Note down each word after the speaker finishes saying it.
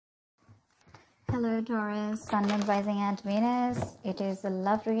Hello Taurus, Sun, Moon, Rising and Venus. It is a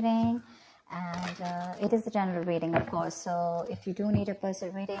love reading and it is a general reading, of course. So if you do need a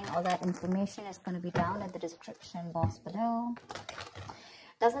personal reading, all that information is going to be down in the description box below.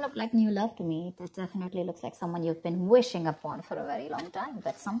 Doesn't look like new love to me. It definitely looks like someone you've been wishing upon for a very long time.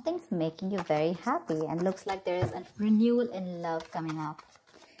 But something's making you very happy and looks like there is a renewal in love coming up.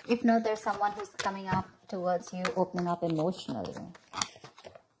 If not, there's someone who's coming up towards you, opening up emotionally.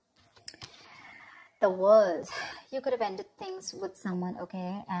 The World. You could have ended things with someone,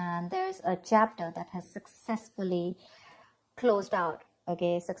 okay? And there's a chapter that has successfully closed out,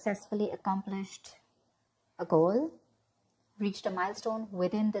 okay? Successfully accomplished a goal, reached a milestone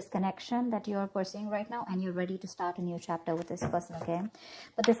within this connection that you're pursuing right now, and you're ready to start a new chapter with this person, okay?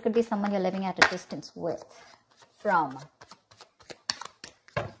 But this could be someone you're living at a distance with, from.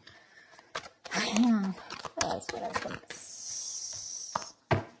 What else?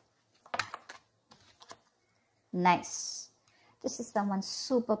 Nice. This is someone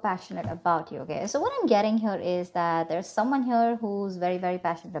super passionate about you, okay? So what I'm getting here is that there's someone here who's very, very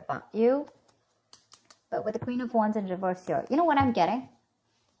passionate about you. But with the Queen of Wands in reverse here, you know what I'm getting?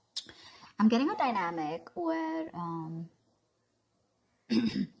 I'm getting a dynamic where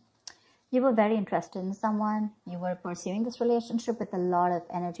you were very interested in someone. You were pursuing this relationship with a lot of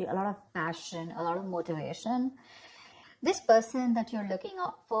energy, a lot of passion, a lot of motivation. This person that you're looking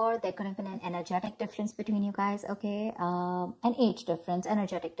out for, there could have been an energetic difference between you guys, okay? An age difference,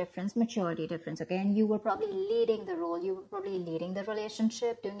 energetic difference, maturity difference, okay? And you were probably leading the role. You were probably leading the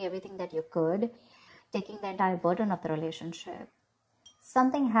relationship, doing everything that you could, taking the entire burden of the relationship.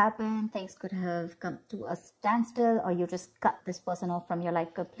 Something happened, things could have come to a standstill, or you just cut this person off from your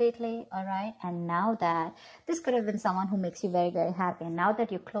life completely, all right? And now that this could have been someone who makes you very, very happy. And now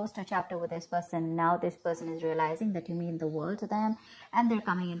that you closed a chapter with this person, now this person is realizing that you mean the world to them, and they're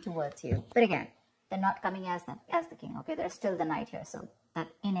coming in towards you. But again, they're not coming as the king, okay? There's still the knight here, so that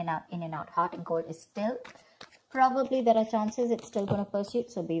in and out, hot and cold is still, probably there are chances it's still going to pursue,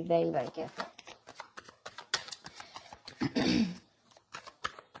 so be very, very careful.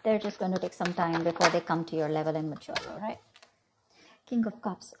 They're just going to take some time before they come to your level and mature, all right? King of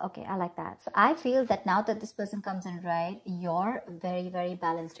Cups. Okay, I like that. So I feel that now that this person comes in, right, you're very, very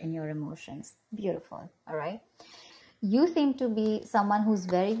balanced in your emotions. Beautiful, all right? You seem to be someone who's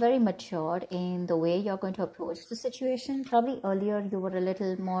very, very matured in the way you're going to approach the situation. Probably earlier you were a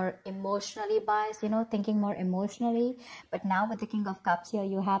little more emotionally biased, you know, thinking more emotionally. But now with the King of Cups here,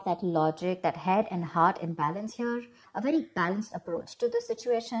 you have that logic, that head and heart in balance here. A very balanced approach to the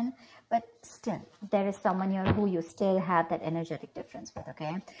situation. But still, there is someone here who you still have that energetic difference with,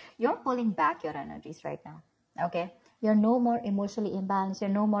 okay? You're pulling back your energies right now, okay? You're no more emotionally imbalanced.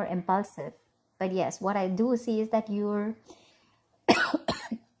 You're no more impulsive. But yes, what I do see is that you're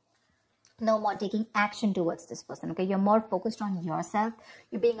no more taking action towards this person, okay? You're more focused on yourself.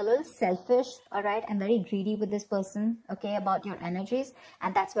 You're being a little selfish, all right? And very greedy with this person, okay, about your energies.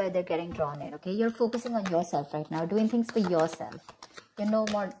 And that's why they're getting drawn in, okay? You're focusing on yourself right now, doing things for yourself. You're no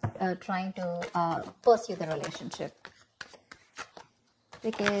more trying to pursue the relationship.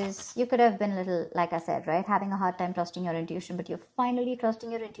 Because you could have been a little, like I said, right? Having a hard time trusting your intuition, but you're finally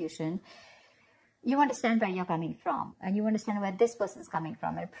trusting your intuition. You understand where you're coming from, and you understand where this person's coming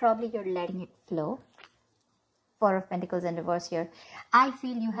from, and probably you're letting it flow. Four of Pentacles in reverse here. I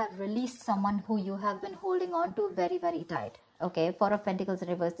feel you have released someone who you have been holding on to very, very tight. Okay, Four of Pentacles in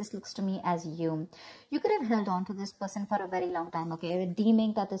reverse. This looks to me as you. You could have held on to this person for a very long time, okay?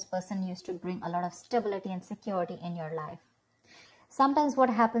 Deeming that this person used to bring a lot of stability and security in your life. Sometimes what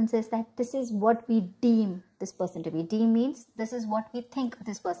happens is that this is what we deem this person to be. Deem means this is what we think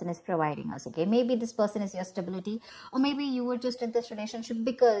this person is providing us, okay? Maybe this person is your stability, or maybe you were just in this relationship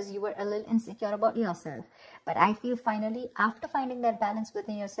because you were a little insecure about yourself. But I feel finally, after finding that balance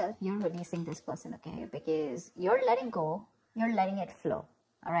within yourself, you're releasing this person, okay? Because you're letting go, you're letting it flow,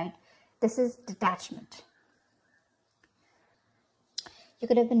 all right? This is detachment. You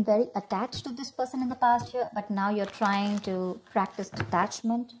could have been very attached to this person in the past year, but now you're trying to practice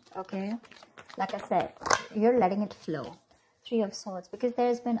detachment, okay? Like I said, you're letting it flow. Three of Swords, because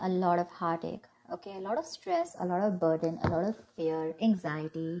there's been a lot of heartache, okay? A lot of stress, a lot of burden, a lot of fear,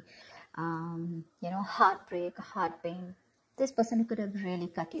 anxiety, you know, heartbreak, heart pain. This person could have really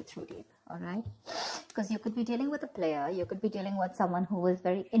cut you through deep, all right? Because you could be dealing with a player. You could be dealing with someone who was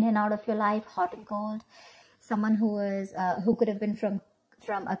very in and out of your life, hot and cold. Someone who was, who could have been from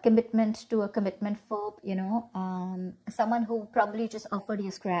a commitment to a commitment phobe, you know, someone who probably just offered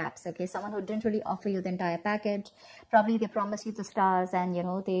you scraps, okay, someone who didn't really offer you the entire package. Probably they promised you the stars and, you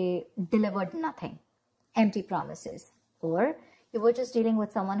know, they delivered nothing, empty promises. Or You were just dealing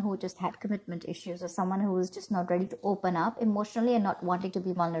with someone who just had commitment issues, or someone who was just not ready to open up emotionally and not wanting to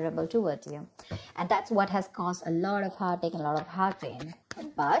be vulnerable towards you. And that's what has caused a lot of heartache, a lot of heart pain.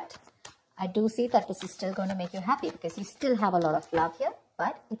 But I do see that this is still going to make you happy, because you still have a lot of love here,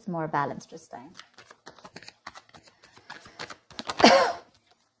 but it's more balanced this time.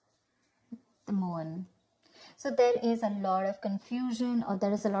 The moon. So there is a lot of confusion, or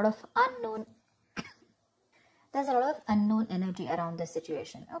there is a lot of unknown. There's a lot of unknown energy around this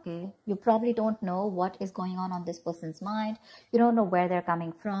situation, okay? You probably don't know what is going on this person's mind. You don't know where they're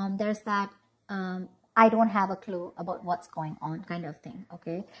coming from. There's that, I don't have a clue about what's going on kind of thing,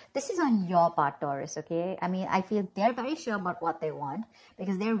 okay? This is on your part, Taurus, okay? I mean, I feel they're very sure about what they want,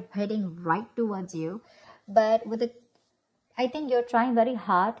 because they're heading right towards you. But with it, I think you're trying very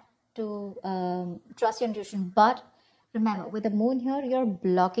hard to trust your intuition, but remember, with the moon here, you're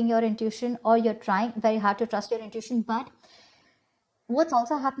blocking your intuition, or you're trying very hard to trust your intuition. But what's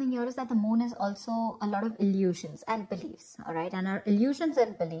also happening here is that the moon is also a lot of illusions and beliefs, all right? And our illusions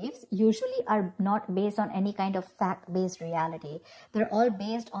and beliefs usually are not based on any kind of fact-based reality. They're all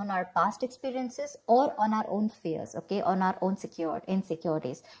based on our past experiences or on our own fears, okay? On our own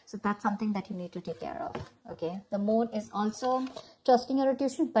insecurities. So that's something that you need to take care of, okay? The moon is also trusting your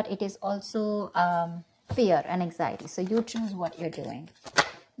intuition, but it is also fear and anxiety. So you choose what you're doing.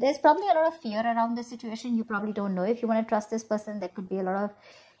 There's probably a lot of fear around this situation. You probably don't know if you want to trust this person. There could be a lot of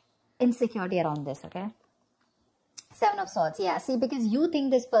insecurity around this, okay? Seven of Swords. Yeah, see, because you think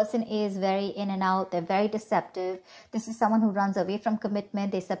this person is very in and out. They're very deceptive. This is someone who runs away from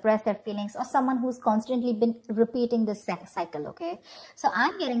commitment. They suppress their feelings, or someone who's constantly been repeating this cycle, okay? So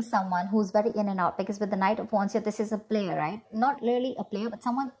I'm getting someone who's very in and out, because with the Knight of Wands here, this is a player, right? Not really a player, but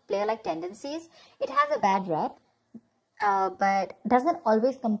someone player-like tendencies. It has a bad rep. But doesn't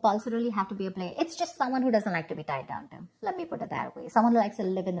always compulsorily have to be a player. It's just someone who doesn't like to be tied down to. Let me put it that way. Someone who likes to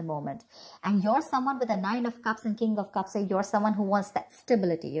live in the moment. And you're someone with a Nine of Cups and King of Cups. So you're someone who wants that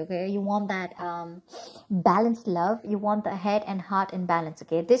stability, okay? You want that balanced love. You want the head and heart in balance,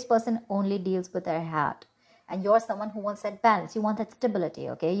 okay? This person only deals with their heart. And you're someone who wants that balance. You want that stability,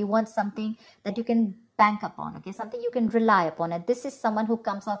 okay? You want something that you can bank upon, okay? Something you can rely upon. And this is someone who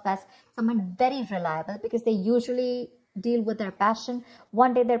comes off as someone very reliable, because they usually deal with their passion.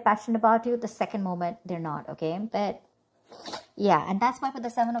 One day they're passionate about you, the second moment they're not, okay? But yeah, and that's why with the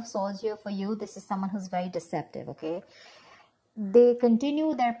Seven of Swords here for you, this is someone who's very deceptive, okay? They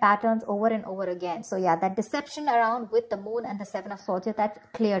continue their patterns over and over again. So yeah, that deception around with the moon and the Seven of Swords here, that's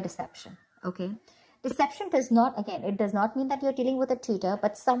clear deception, okay? Deception does not, again, it does not mean that you're dealing with a cheater,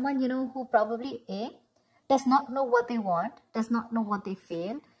 but someone, you know, who probably does not know what they want, does not know what they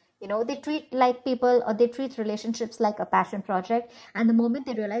feel. You know, they treat like people, or they treat relationships like a passion project. And the moment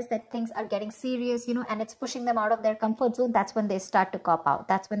they realize that things are getting serious, you know, and it's pushing them out of their comfort zone, that's when they start to cop out.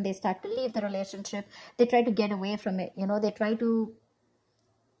 That's when they start to leave the relationship. They try to get away from it. You know, they try to,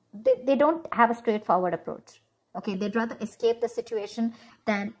 they don't have a straightforward approach. Okay, they'd rather escape the situation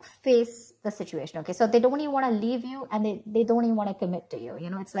than face the situation. Okay, so they don't even want to leave you, and they don't even want to commit to you. You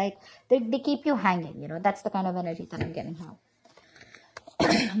know, it's like they keep you hanging. You know, that's the kind of energy that I'm getting now.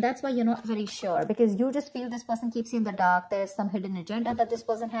 That's why you're not very sure, because you just feel this person keeps you in the dark. There's some hidden agenda that this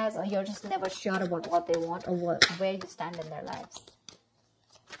person has, or you're just never sure about what they want, or where you stand in their lives.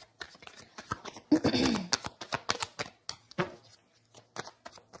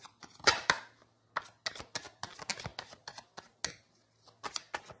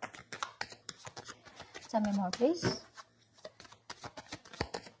 Tell me more, please.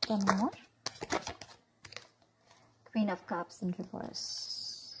 Tell me more. Queen of Cups in reverse.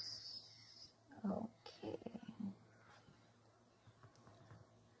 Okay.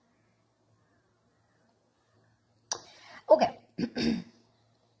 Okay.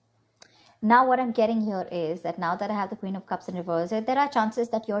 Now what I'm getting here is that now that I have the Queen of Cups in reverse, there are chances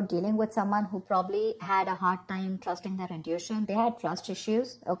that you're dealing with someone who probably had a hard time trusting their intuition. They had trust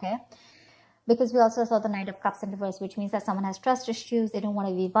issues, okay? Because we also saw the Knight of Cups in reverse, which means that someone has trust issues. They don't want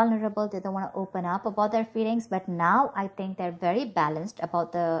to be vulnerable. They don't want to open up about their feelings. But now I think they're very balanced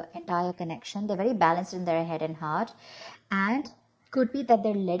about the entire connection. They're very balanced in their head and heart. And could be that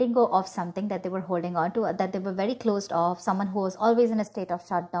they're letting go of something that they were holding on to, that they were very closed off. Someone who was always in a state of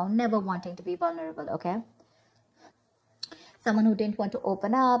shutdown, never wanting to be vulnerable, okay? Someone who didn't want to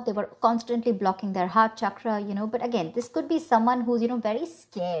open up. They were constantly blocking their heart chakra, you know. But again, this could be someone who's, you know, very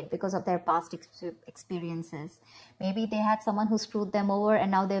scared because of their past experiences. Maybe they had someone who screwed them over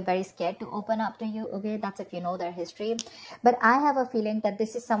and now they're very scared to open up to you. Okay, that's if you know their history. But I have a feeling that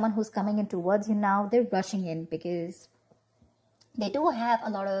this is someone who's coming in towards you now. They're rushing in because they do have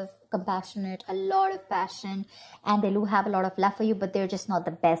a lot of compassionate, a lot of passion, and they do have a lot of love for you, but they're just not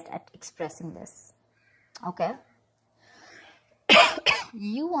the best at expressing this. Okay.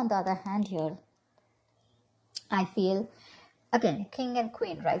 You, on the other hand, here, I feel, again, king and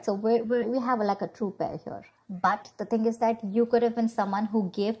queen, right? So we have like a true pair here. But the thing is that you could have been someone who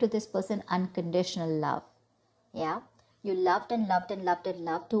gave to this person unconditional love. Yeah. You loved and loved and loved and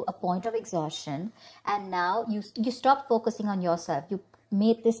loved to a point of exhaustion. And now you stopped focusing on yourself. You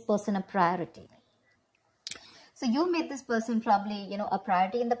made this person a priority. So you made this person probably, you know, a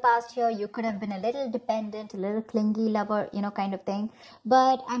priority in the past here. You could have been a little dependent, a little clingy lover, you know, kind of thing.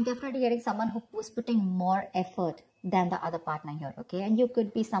 But I'm definitely getting someone who was putting more effort than the other partner here, okay? And you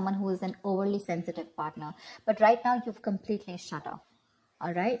could be someone who is an overly sensitive partner. But right now, you've completely shut off,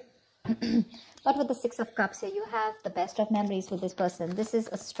 all right? But with the Six of Cups here, you have the best of memories with this person. This is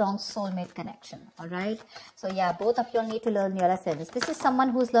a strong soulmate connection, all right? So yeah, both of you need to learn your lessons. This is someone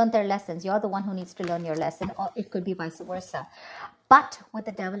who's learned their lessons. You're the one who needs to learn your lesson, or it could be vice versa. But with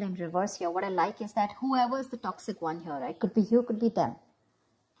the Devil in reverse here, what I like is that whoever is the toxic one here, right? Could be you, could be them.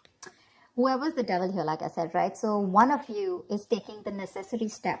 Whoever's the devil here, like I said, right? So one of you is taking the necessary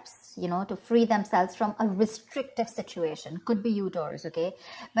steps, you know, to free themselves from a restrictive situation. Could be you, Taurus, okay?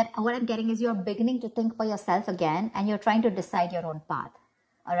 But what I'm getting is you're beginning to think for yourself again, and you're trying to decide your own path.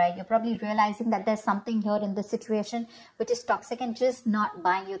 All right? You're probably realizing that there's something here in this situation which is toxic and just not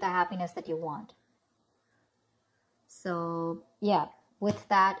buying you the happiness that you want. So, yeah. With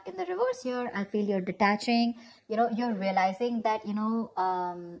that in the reverse here, I feel you're detaching. You know, you're realizing that, you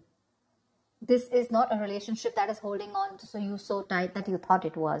know, this is not a relationship that is holding on to you so tight that you thought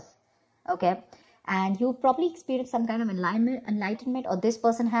it was, okay? And you've probably experienced some kind of enlightenment, or this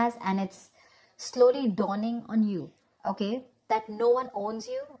person has, and it's slowly dawning on you, okay? That no one owns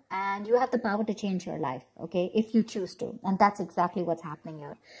you, and you have the power to change your life, okay? If you choose to, and that's exactly what's happening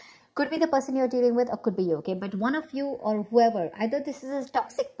here. Could be the person you're dealing with, or could be you, okay? But one of you or whoever, either this is a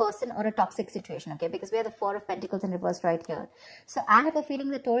toxic person or a toxic situation, okay? Because we have the Four of Pentacles in reverse right here. So I have a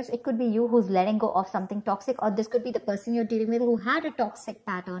feeling that, Taurus, it could be you who's letting go of something toxic, or this could be the person you're dealing with who had a toxic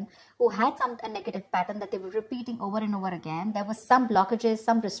pattern, who had a negative pattern that they were repeating over and over again. There was some blockages,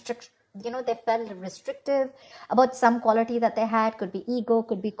 some restriction. You know, they felt restrictive about some quality that they had. Could be ego,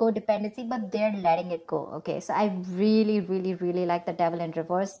 could be codependency, but they're letting it go, okay? So I really, really, really like the Devil in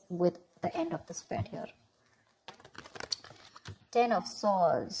reverse with the end of the spread here. 10 of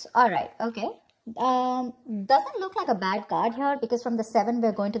Swords. All right, okay. Doesn't look like a bad card here, because from the 7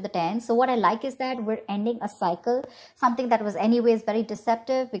 we're going to the 10. So what I like is that we're ending a cycle, something that was anyways very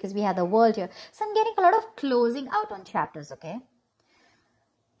deceptive, because we have the World here. So I'm getting a lot of closing out on chapters, okay?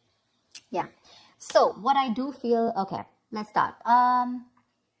 Yeah. So what I do feel, okay, let's start.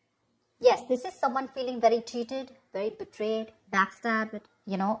 Yes, this is someone feeling very cheated, very betrayed, backstabbed,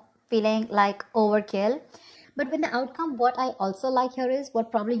 you know, feeling like overkill. But with the outcome, what I also like here is,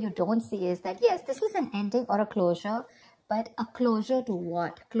 what probably you don't see is that, yes, this is an ending or a closure, but a closure to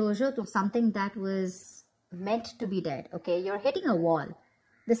what? Closure to something that was meant to be dead, okay? You're hitting a wall.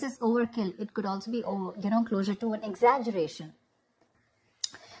 This is overkill. It could also be, you know, closure to an exaggeration.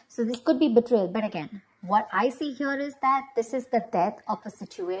 So this could be betrayal. But again, what I see here is that this is the death of a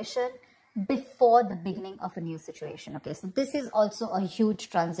situation before the beginning of a new situation. Okay, so this is also a huge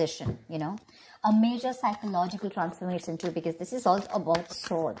transition, you know, a major psychological transformation too, because this is all about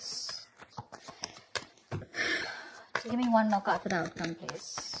swords. So give me one more card for the outcome,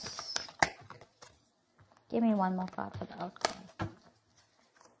 please. Give me one more card for the outcome.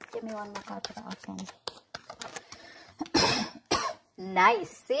 Give me one more card for the outcome.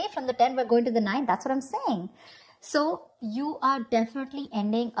 Nice. See, from the 10 we're going to the 9. That's what I'm saying. So you are definitely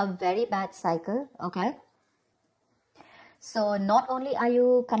ending a very bad cycle, okay? So not only are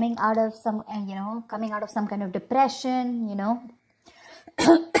you coming out of some, you know, coming out of some kind of depression, you know,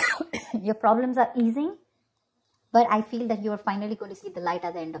 your problems are easing, but I feel that you are finally going to see the light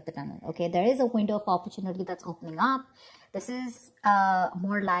at the end of the tunnel, okay? There is a window of opportunity that's opening up. This is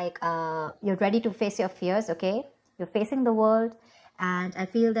more like you're ready to face your fears, okay? You're facing the world. And I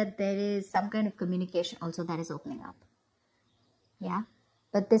feel that there is some kind of communication also that is opening up. Yeah.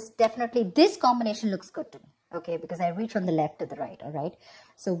 But this definitely, this combination looks good to me. Okay. Because I read from the left to the right. All right.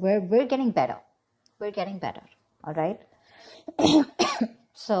 So we're getting better. We're getting better. All right.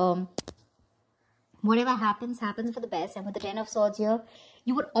 So whatever happens, happens for the best. And with the 10 of Swords here,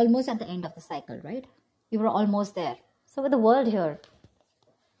 you were almost at the end of the cycle, right? You were almost there. So with the World here,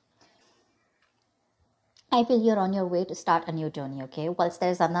 I feel you're on your way to start a new journey, okay? Whilst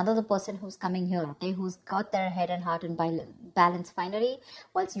there's another person who's coming here, okay, who's got their head and heart in balance finally,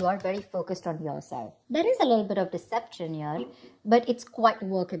 whilst you are very focused on yourself. There is a little bit of deception here, but it's quite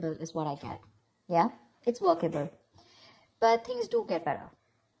workable is what I get. Yeah, it's workable. But things do get better.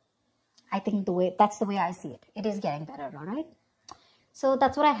 I think that's the way I see it. It is getting better, all right? So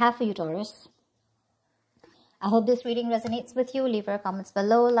that's what I have for you, Taurus. I hope this reading resonates with you. Leave your comments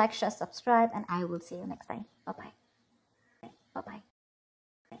below, like, share, subscribe, and I will see you next time. Bye-bye. Bye-bye.